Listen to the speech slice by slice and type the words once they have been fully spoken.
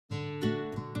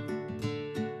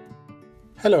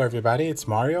Hello everybody, it's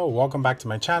Mario. Welcome back to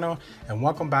my channel and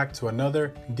welcome back to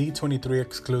another D23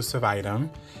 exclusive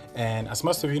item. And as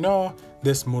most of you know,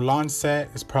 this Mulan set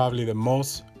is probably the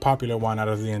most popular one out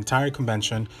of the entire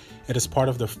convention. It is part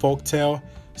of the Folktale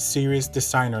series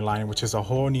designer line, which is a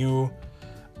whole new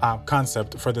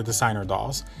concept for the designer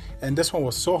dolls. And this one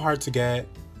was so hard to get.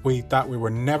 We thought we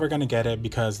were never gonna get it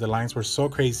because the lines were so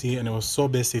crazy and it was so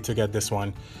busy to get this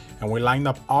one. And we lined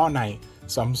up all night.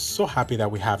 So I'm so happy that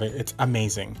we have it. It's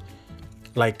amazing.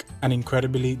 Like an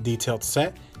incredibly detailed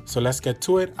set. So let's get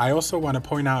to it. I also want to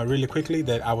point out really quickly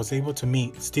that I was able to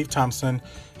meet Steve Thompson.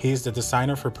 He's the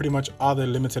designer for pretty much all the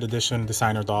limited edition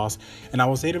designer dolls. And I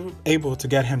was able to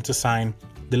get him to sign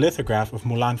the lithograph of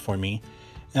Mulan for me.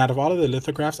 And out of all of the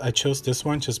lithographs, I chose this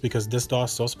one just because this doll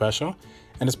is so special.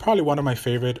 And it's probably one of my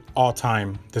favorite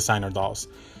all-time designer dolls.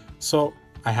 So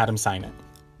I had him sign it.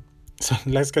 So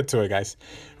let's get to it, guys.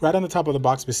 Right on the top of the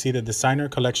box, we see the designer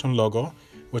collection logo,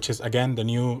 which is again the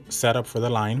new setup for the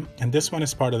line. And this one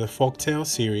is part of the Folktale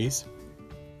series.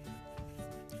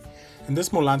 And this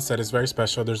Mulan set is very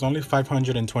special. There's only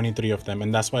 523 of them,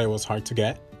 and that's why it was hard to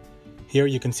get. Here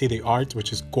you can see the art,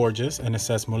 which is gorgeous, and it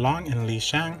says Mulan and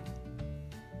Shang.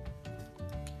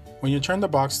 When you turn the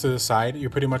box to the side, you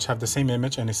pretty much have the same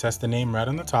image, and it says the name right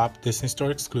on the top, Disney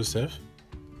Store exclusive.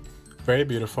 Very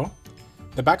beautiful.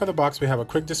 The back of the box, we have a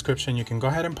quick description. You can go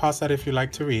ahead and pause that if you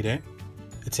like to read it.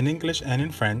 It's in English and in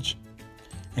French.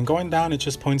 And going down, it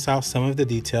just points out some of the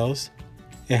details.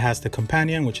 It has the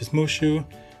companion, which is Mushu,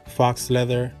 fox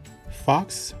leather,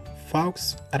 fox, I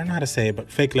don't know how to say it, but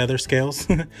fake leather scales.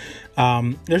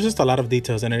 There's just a lot of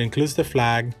details, and it includes the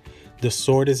flag. The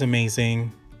sword is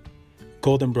amazing.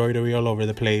 Gold embroidery all over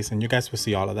the place, and you guys will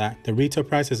see all of that. The retail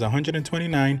price is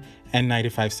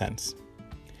 $129.95.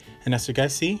 And as you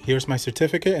guys see, here's my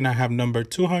certificate, and I have number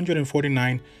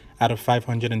 249 out of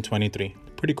 523.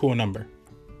 Pretty cool number.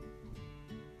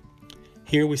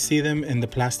 Here we see them in the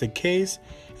plastic case,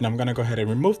 and I'm gonna go ahead and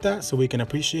remove that so we can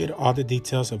appreciate all the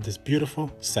details of this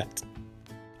beautiful set.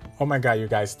 Oh my God, you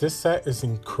guys, this set is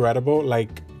incredible.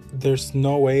 Like, there's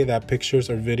no way that pictures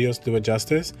or videos do it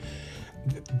justice.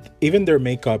 Even their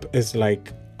makeup is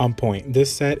like on point.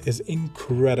 This set is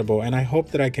incredible, and I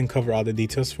hope that I can cover all the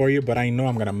details for you, but I know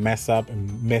I'm gonna mess up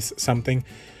and miss something,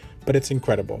 but it's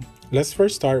incredible. Let's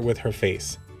first start with her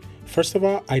face. First of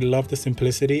all, I love the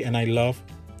simplicity, and I love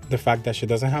the fact that she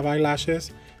doesn't have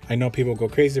eyelashes. I know people go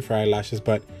crazy for eyelashes,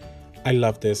 but I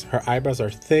love this. Her eyebrows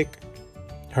are thick.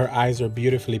 Her eyes are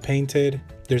beautifully painted.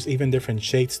 There's even different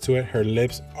shades to it. Her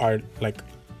lips are like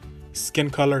skin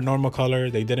color, normal color.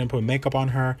 They didn't put makeup on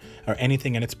her or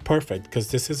anything, and it's perfect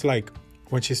because this is like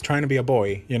when she's trying to be a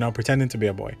boy, you know, pretending to be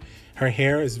a boy. Her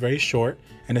hair is very short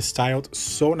and is styled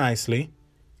so nicely.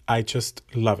 I just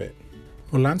love it.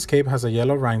 Mulan's cape has a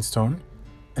yellow rhinestone,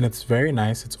 and it's very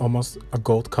nice. It's almost a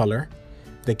gold color.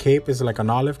 The cape is like an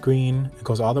olive green. It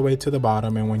goes all the way to the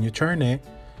bottom, and when you turn it,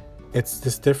 it's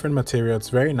this different material. It's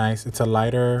very nice. It's a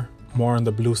lighter, more on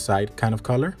the blue side kind of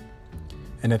color,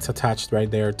 and it's attached right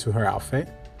there to her outfit.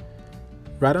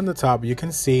 Right on the top, you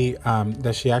can see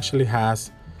that she actually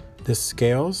has the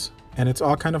scales, and it's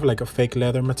all kind of like a fake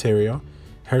leather material.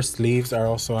 Her sleeves are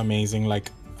also amazing.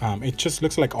 Like it just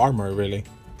looks like armor, really.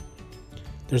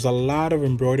 There's a lot of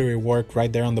embroidery work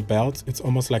right there on the belt. It's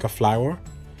almost like a flower,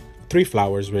 3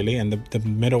 flowers really, and the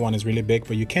middle one is really big,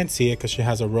 but you can't see it because she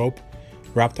has a rope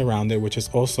wrapped around it, which is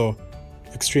also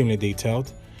extremely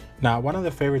detailed. Now, one of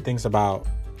the favorite things about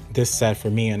this set for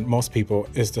me and most people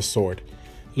is the sword.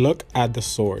 Look at the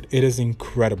sword. It is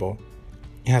incredible.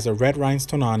 It has a red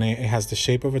rhinestone on it. It has the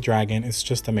shape of a dragon. It's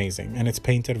just amazing, and it's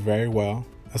painted very well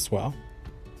as well.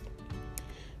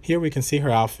 Here we can see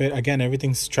her outfit. Again,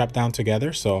 everything's strapped down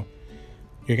together, so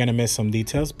you're gonna miss some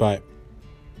details, but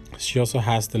she also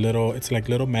has the little, it's like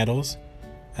little medals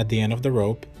at the end of the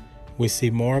rope. We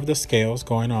see more of the scales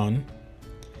going on,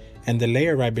 and the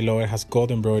layer right below it has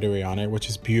gold embroidery on it, which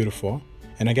is beautiful.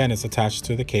 And again, it's attached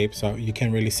to the cape, so you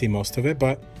can't really see most of it,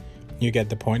 but you get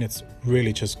the point. It's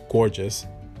really just gorgeous.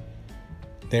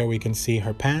 There we can see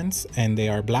her pants, and they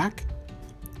are black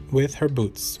with her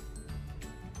boots.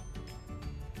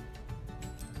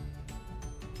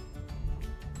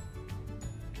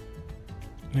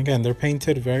 And again, they're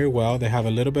painted very well. They have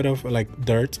a little bit of like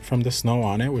dirt from the snow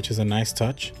on it, which is a nice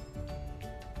touch.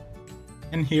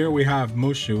 And here we have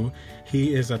Mushu.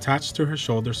 He is attached to her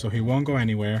shoulder, so he won't go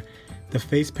anywhere. The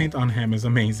face paint on him is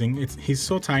amazing. He's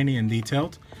so tiny and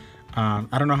detailed.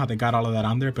 I don't know how they got all of that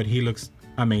on there, but he looks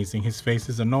amazing. His face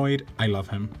is annoyed. I love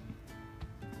him.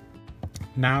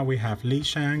 Now we have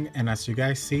Shang, and as you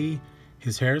guys see,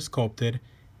 his hair is sculpted,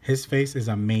 His face is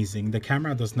amazing. The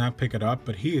camera does not pick it up,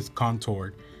 but he is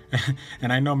contoured.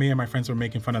 And I know me and my friends were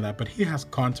making fun of that, but he has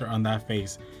contour on that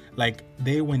face. Like,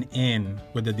 they went in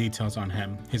with the details on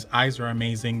him. His eyes are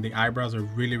amazing. The eyebrows are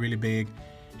really, really big.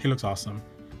 He looks awesome.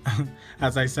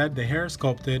 As I said, the hair is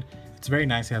sculpted. It's very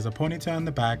nice. He has a ponytail in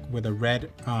the back with a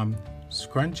red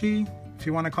scrunchie, if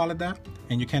you want to call it that.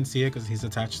 And you can't see it because he's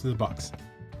attached to the box.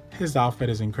 His outfit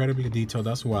is incredibly detailed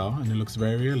as well, and it looks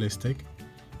very realistic.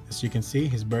 As you can see,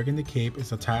 his burgundy cape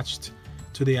is attached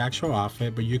to the actual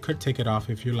outfit, but you could take it off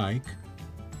if you like.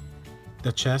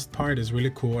 The chest part is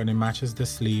really cool and it matches the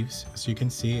sleeves. As you can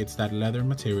see, it's that leather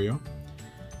material.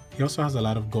 He also has a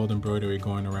lot of gold embroidery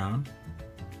going around.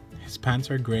 His pants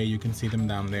are gray, you can see them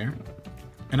down there.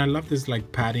 And I love this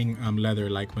like padding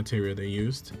leather-like material they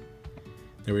used.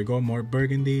 There we go, more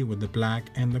burgundy with the black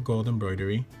and the gold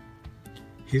embroidery.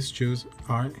 His shoes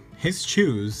are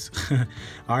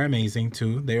amazing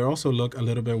too. They also look a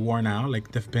little bit worn out, like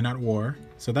they've been at war.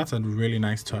 So that's a really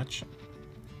nice touch.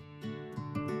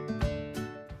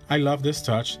 I love this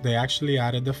touch. They actually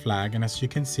added the flag, and as you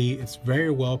can see, it's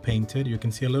very well painted. You can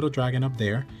see a little dragon up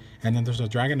there, and then there's a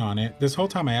dragon on it. This whole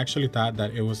time I actually thought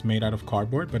that it was made out of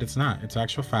cardboard, but it's not. It's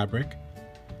actual fabric.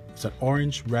 It's an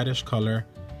orange reddish color.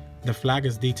 The flag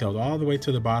is detailed all the way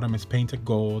to the bottom. It's painted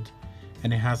gold,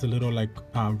 and it has a little like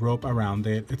rope around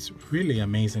it. It's really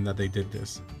amazing that they did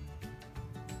this.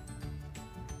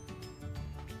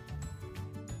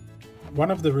 One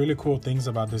of the really cool things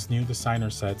about this new designer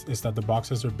sets is that the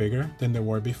boxes are bigger than they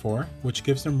were before, which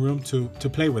gives them room to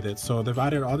play with it. So they've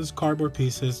added all these cardboard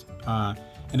pieces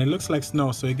and it looks like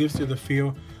snow, so it gives you the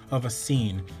feel of a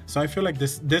scene. So I feel like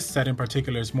this set in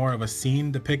particular is more of a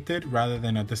scene depicted rather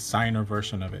than a designer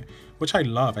version of it, which I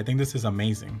love. I think this is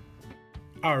amazing.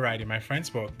 Alrighty, my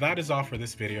friends, well, that is all for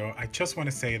this video. I just want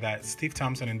to say that Steve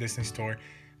Thompson and Disney Store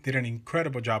did an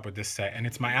incredible job with this set, and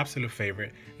it's my absolute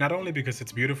favorite. Not only because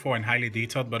it's beautiful and highly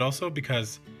detailed, but also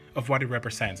because of what it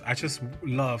represents. I just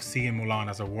love seeing Mulan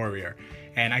as a warrior,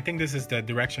 and I think this is the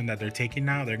direction that they're taking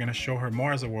now. They're going to show her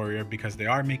more as a warrior because they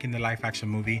are making the live action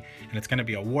movie, and it's going to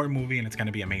be a war movie, and it's going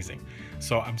to be amazing.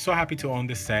 So I'm so happy to own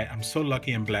this set. I'm so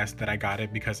lucky and blessed that I got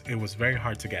it because it was very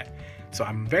hard to get. So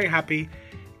I'm very happy.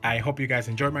 I hope you guys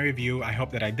enjoyed my review. I hope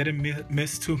that I didn't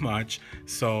miss too much.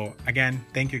 So again,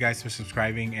 thank you guys for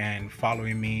subscribing and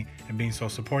following me and being so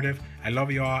supportive. I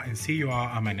love you all and see you all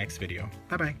on my next video.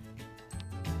 Bye bye.